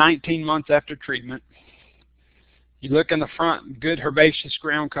sites, 19 months after treatment. You look in the front, good herbaceous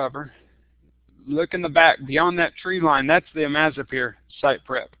ground cover. Look in the back, beyond that tree line, that's the imazapyr site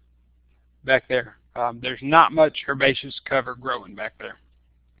prep back there. There's not much herbaceous cover growing back there.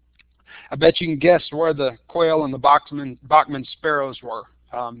 I bet you can guess where the quail and the Bachman sparrows were.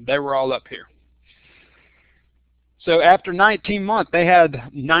 They were all up here. So after 19 months, they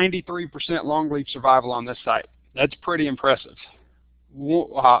had 93% longleaf survival on this site. That's pretty impressive.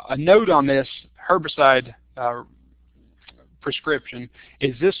 A note on this herbicide prescription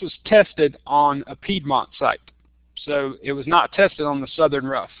is this was tested on a Piedmont site. So it was not tested on the southern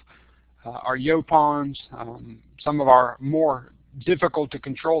rough. Our yopons, some of our more difficult to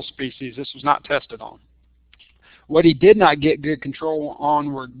control species, this was not tested on. What he did not get good control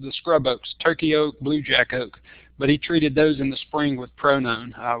on were the scrub oaks, turkey oak, blue jack oak. but he treated those in the spring with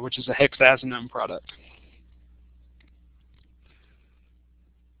Pronone, which is a hexazinone product.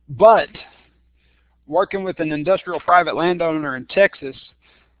 But working with an industrial private landowner in Texas,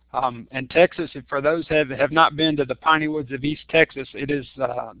 and Texas, for those who have not been to the piney woods of East Texas, it is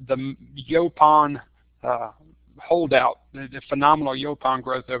the Yopon holdout, the phenomenal Yopon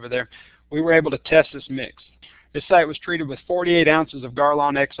growth over there. We were able to test this mix. This site was treated with 48 ounces of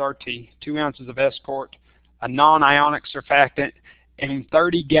Garlon XRT, 2 ounces of Escort, a non-ionic surfactant, and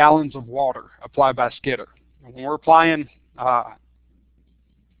 30 gallons of water applied by skidder. When we're applying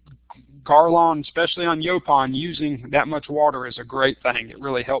Garlon, especially on Yopon, using that much water is a great thing. It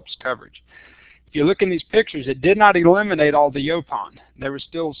really helps coverage. If you look in these pictures, it did not eliminate all the Yopon. There was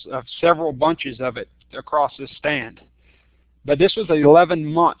still several bunches of it across this stand. But this was 11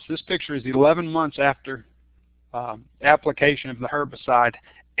 months. This picture is 11 months after application of the herbicide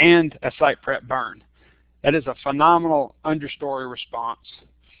and a site prep burn. That is a phenomenal understory response.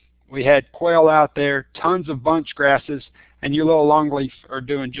 We had quail out there, tons of bunch grasses, and your little longleaf are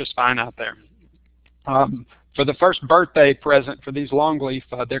doing just fine out there. For the first birthday present for these longleaf,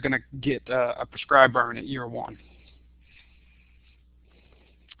 they're going to get a prescribed burn at year 1.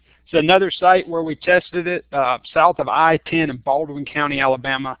 It's another site where we tested it south of I-10 in Baldwin County,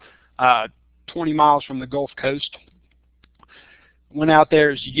 Alabama, 20 miles from the Gulf Coast. Went out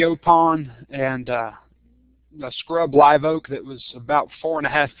there as Yopon and a scrub live oak that was about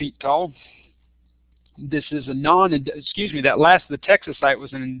 4.5 feet tall. This is a the Texas site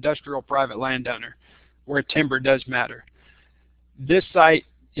was an industrial private landowner where timber does matter. This site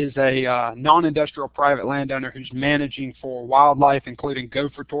is a non-industrial private landowner who's managing for wildlife, including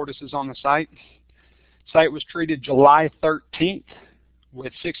gopher tortoises on the site. Site was treated July 13th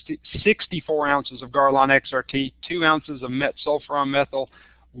with 64 ounces of Garlon XRT, 2 ounces of metsulfuron methyl,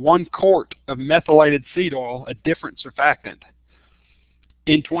 1 quart of methylated seed oil, a different surfactant,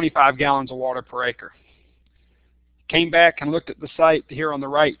 in 25 gallons of water per acre. Came back and looked at the site here on the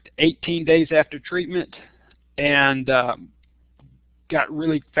right 18 days after treatment and got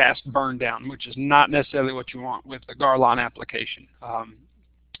really fast burn down, which is not necessarily what you want with the Garlon application.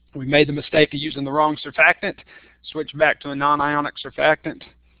 We made the mistake of using the wrong surfactant, switched back to a non-ionic surfactant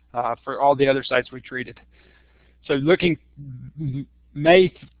for all the other sites we treated. So looking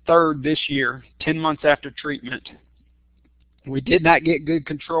May 3rd this year, 10 months after treatment, we did not get good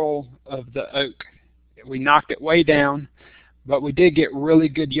control of the oak. We knocked it way down, but we did get really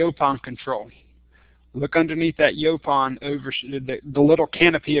good Yopon control. Look underneath that Yopon, over the little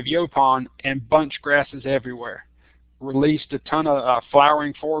canopy of Yopon, and bunch grasses everywhere. Released a ton of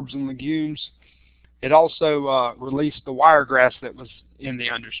flowering forbs and legumes. It also released the wiregrass that was in the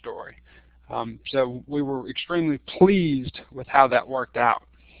understory. So we were extremely pleased with how that worked out.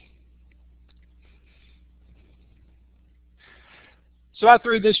 So I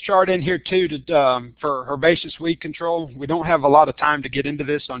threw this chart in here too for herbaceous weed control. We don't have a lot of time to get into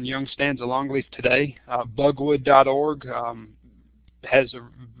this on young stands of longleaf today. Bugwood.org has a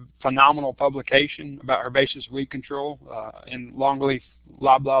phenomenal publication about herbaceous weed control in longleaf,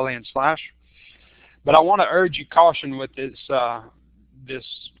 loblolly, and slash. But I want to urge you caution with this this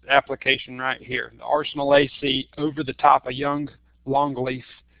application right here. The Arsenal AC over the top of young longleaf,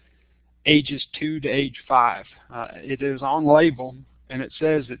 ages 2 to age 5. It is on label, and it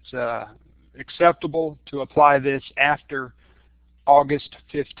says it's acceptable to apply this after August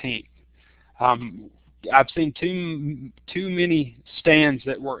 15th. I've seen too many stands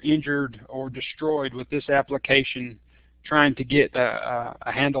that were injured or destroyed with this application trying to get a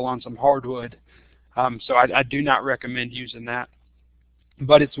handle on some hardwood. So I do not recommend using that.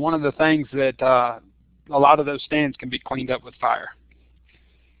 But it's one of the things that a lot of those stands can be cleaned up with fire.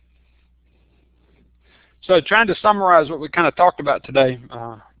 So trying to summarize what we kind of talked about today,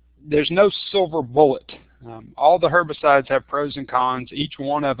 there's no silver bullet. All the herbicides have pros and cons. Each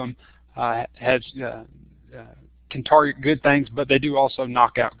one of them can target good things, but they do also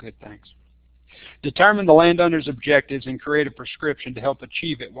knock out good things. Determine the landowner's objectives and create a prescription to help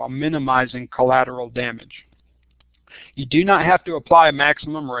achieve it while minimizing collateral damage. You do not have to apply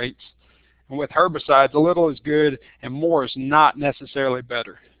maximum rates, and with herbicides, a little is good and more is not necessarily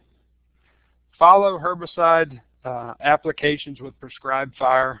better. Follow herbicide applications with prescribed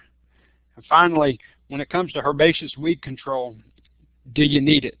fire. And finally, when it comes to herbaceous weed control, do you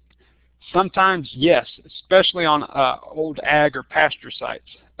need it? Sometimes, yes, especially on old ag or pasture sites.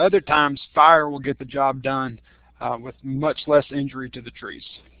 Other times, fire will get the job done with much less injury to the trees.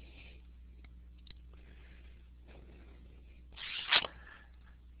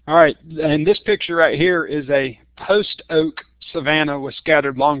 All right, and this picture right here is a post-oak savanna with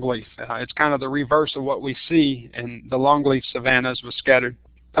scattered longleaf. It's kind of the reverse of what we see in the longleaf savannas with scattered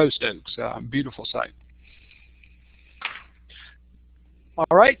post oaks. Beautiful sight.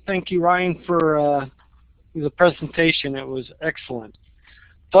 All right, thank you, Ryan, for the presentation. It was excellent.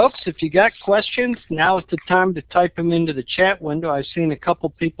 Folks, if you got questions, now is the time to type them into the chat window. I've seen a couple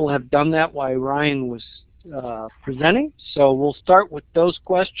people have done that while Ryan was presenting, so we'll start with those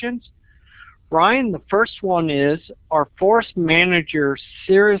questions. Ryan, the first one is, are forest managers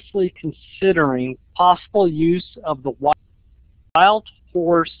seriously considering possible use of the wild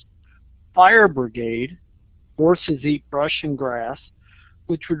horse fire brigade, horses eat brush and grass,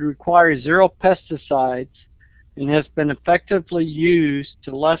 which would require 0 pesticides and has been effectively used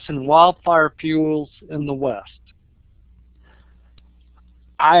to lessen wildfire fuels in the West?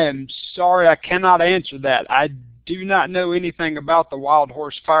 I am sorry, I cannot answer that. I do not know anything about the Wild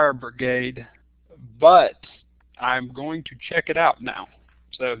Horse Fire Brigade, but I'm going to check it out now.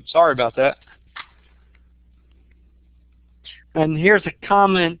 So sorry about that. And here's a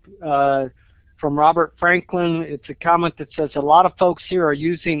comment from Robert Franklin. It's a comment that says, a lot of folks here are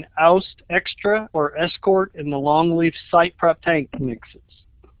using Oust Extra or Escort in the longleaf site prep tank mixes.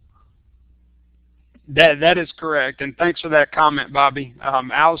 That is correct, and thanks for that comment, Bobby.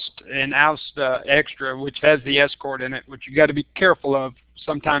 Oust and Oust Extra, which has the Escort in it, which you got to be careful of.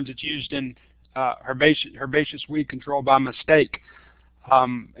 Sometimes it's used in herbaceous weed control by mistake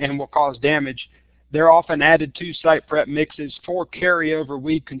and will cause damage. They're often added to site prep mixes for carryover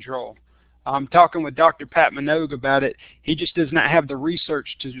weed control. I'm talking with Dr. Pat Minogue about it. He just does not have the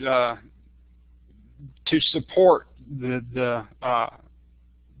research to support the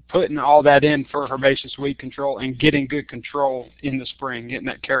putting all that in for herbaceous weed control and getting good control in the spring, getting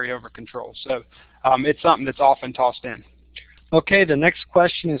that carryover control. So it's something that's often tossed in. Okay, the next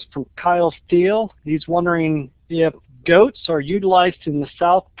question is from Kyle Steele. He's wondering if goats are utilized in the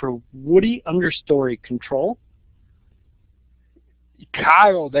South for woody understory control.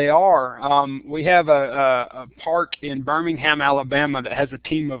 Kyle, they are. We have a park in Birmingham, Alabama that has a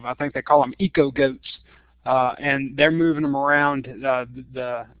team of, I think they call them eco goats, and they're moving them around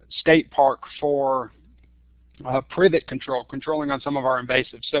the state park for privet control, controlling on some of our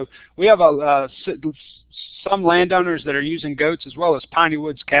invasives. So we have some landowners that are using goats as well as piney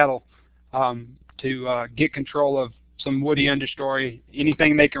woods cattle to get control of some woody understory.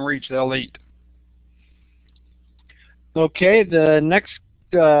 Anything they can reach, they'll eat. Okay, the next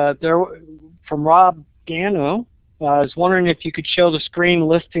from Rob Gano is wondering if you could show the screen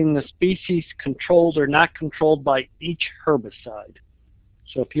listing the species controlled or not controlled by each herbicide.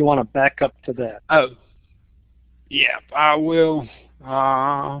 So if you want to back up to that. Oh, yeah, I will.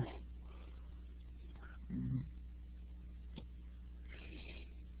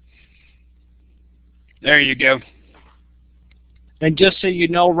 There you go. And just so you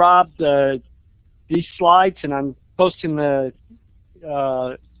know, Rob, these slides, and I'm posting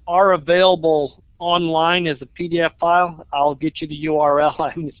are available online as a PDF file. I'll get you the URL.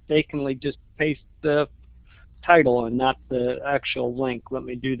 I mistakenly just pasted the title and not the actual link. Let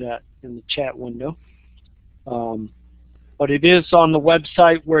me do that in the chat window. But it is on the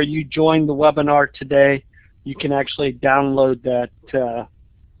website where you joined the webinar today. You can actually download that the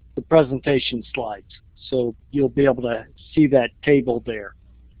presentation slides. So you'll be able to see that table there.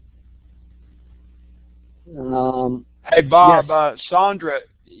 Hey Bob, yes. Sandra,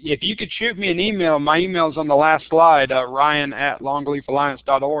 if you could shoot me an email, my email's on the last slide,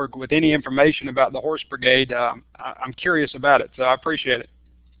 ryan@longleafalliance.org, with any information about the horse brigade. I'm curious about it, so I appreciate it.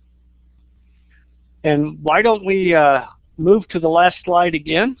 And why don't we move to the last slide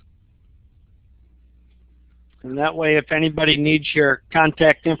again? And that way, if anybody needs your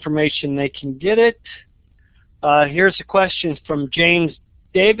contact information, they can get it. Here's a question from James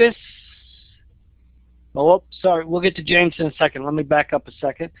Davis. Oh, sorry, we'll get to James in a second. Let me back up a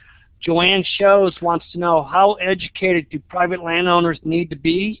second. Joanne Shows wants to know, how educated do private landowners need to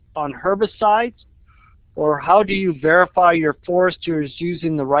be on herbicides, or how do you verify your forester is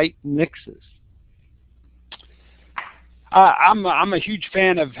using the right mixes? I'm a huge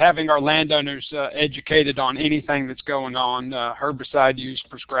fan of having our landowners educated on anything that's going on. Herbicide use,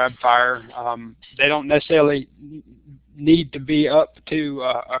 prescribed fire. They don't necessarily need to be up to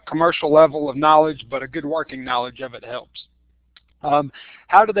a commercial level of knowledge, but a good working knowledge of it helps.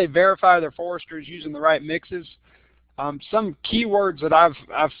 How do they verify their foresters using the right mixes? Some keywords that I've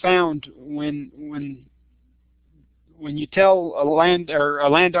found when you tell a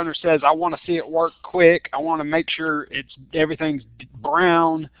landowner says, I want to see it work quick, I want to make sure everything's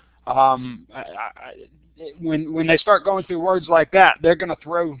brown. When they start going through words like that, they're going to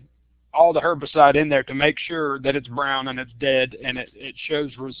throw all the herbicide in there to make sure that it's brown and it's dead, and it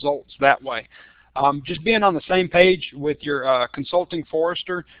shows results that way. Just being on the same page with your consulting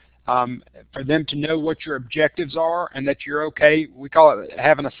forester, for them to know what your objectives are and that you're okay. We call it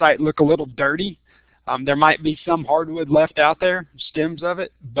having a site look a little dirty. There might be some hardwood left out there, stems of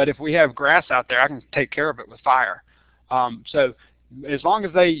it, but if we have grass out there, I can take care of it with fire. So as long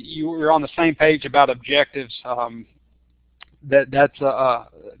as you're on the same page about objectives, that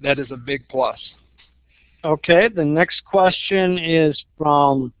is a big plus. Okay, the next question is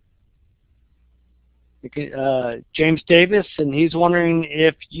from James Davis, and he's wondering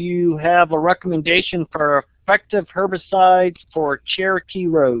if you have a recommendation for effective herbicides for Cherokee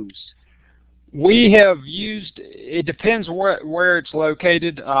rose. We have used, it depends where it's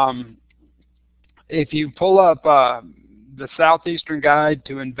located. If you pull up the Southeastern Guide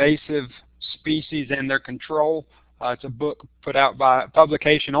to Invasive Species and Their Control, it's a book put out by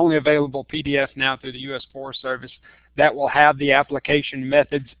publication, only available PDF now through the U.S. Forest Service, that will have the application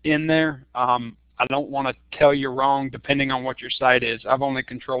methods in there. I don't want to tell you wrong depending on what your site is. I've only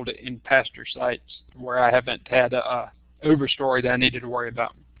controlled it in pasture sites where I haven't had a overstory that I needed to worry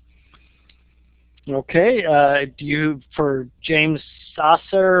about. Okay, for James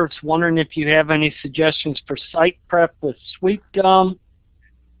Sasser, wondering if you have any suggestions for site prep with sweet gum,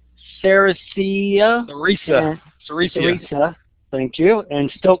 Sericea, thank you,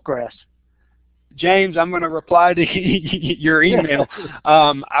 and stiltgrass. James, I'm going to reply to your email.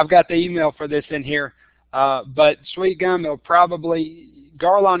 I've got the email for this in here, but sweet gum, they'll probably,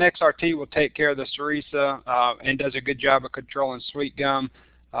 Garlon XRT will take care of the Sericea and does a good job of controlling sweet gum.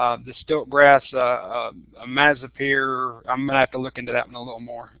 The stiltgrass, Mazapir, I'm going to have to look into that one a little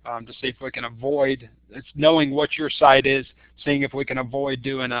more to see if we can avoid, it's knowing what your site is, seeing if we can avoid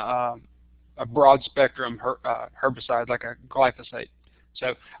doing a broad spectrum herbicide like a glyphosate.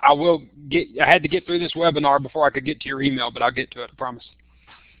 So I had to get through this webinar before I could get to your email, but I'll get to it, I promise.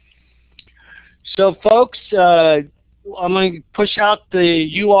 So folks, I'm going to push out the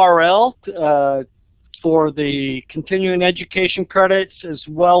URL for the continuing education credits, as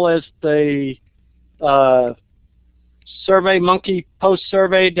well as the SurveyMonkey post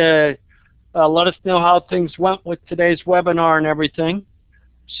survey to let us know how things went with today's webinar and everything.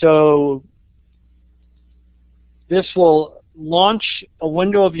 So this will launch a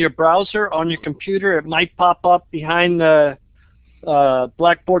window of your browser on your computer. It might pop up behind the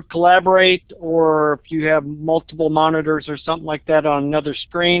Blackboard Collaborate, or if you have multiple monitors or something like that on another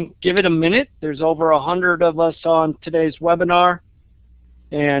screen. Give it a minute. There's over 100 of us on today's webinar,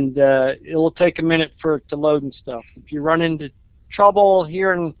 and it will take a minute for it to load and stuff. If you run into trouble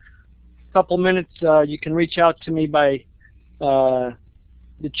here in a couple minutes, you can reach out to me by the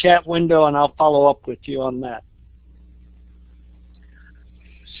chat window, and I'll follow up with you on that.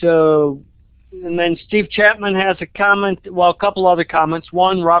 So, and then Steve Chapman has a comment, well, a couple other comments.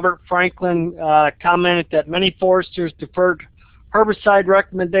 One, Robert Franklin commented that many foresters deferred herbicide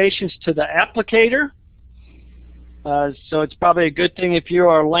recommendations to the applicator. So it's probably a good thing if you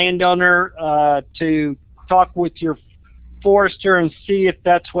are a landowner to talk with your forester and see if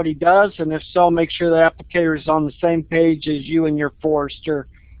that's what he does, and if so, make sure the applicator is on the same page as you and your forester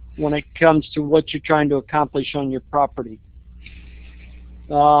when it comes to what you're trying to accomplish on your property.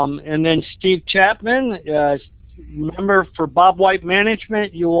 And then Steve Chapman, remember for bobwhite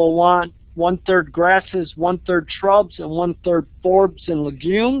management, you will want 1/3 grasses, 1/3 shrubs, and 1/3 forbs and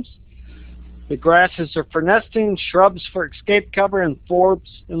legumes. The grasses are for nesting, shrubs for escape cover, and forbs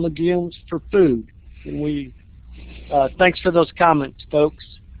and legumes for food. And thanks for those comments, folks.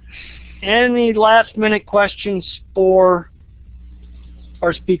 Any last minute questions for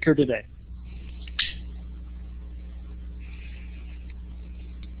our speaker today?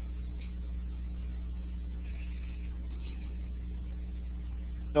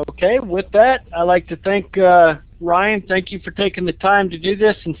 Okay, with that, I'd like to thank Ryan. Thank you for taking the time to do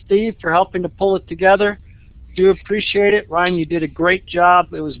this, and Steve for helping to pull it together. Do appreciate it. Ryan, you did a great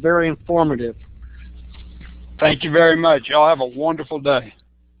job. It was very informative. Thank you very much. Y'all have a wonderful day.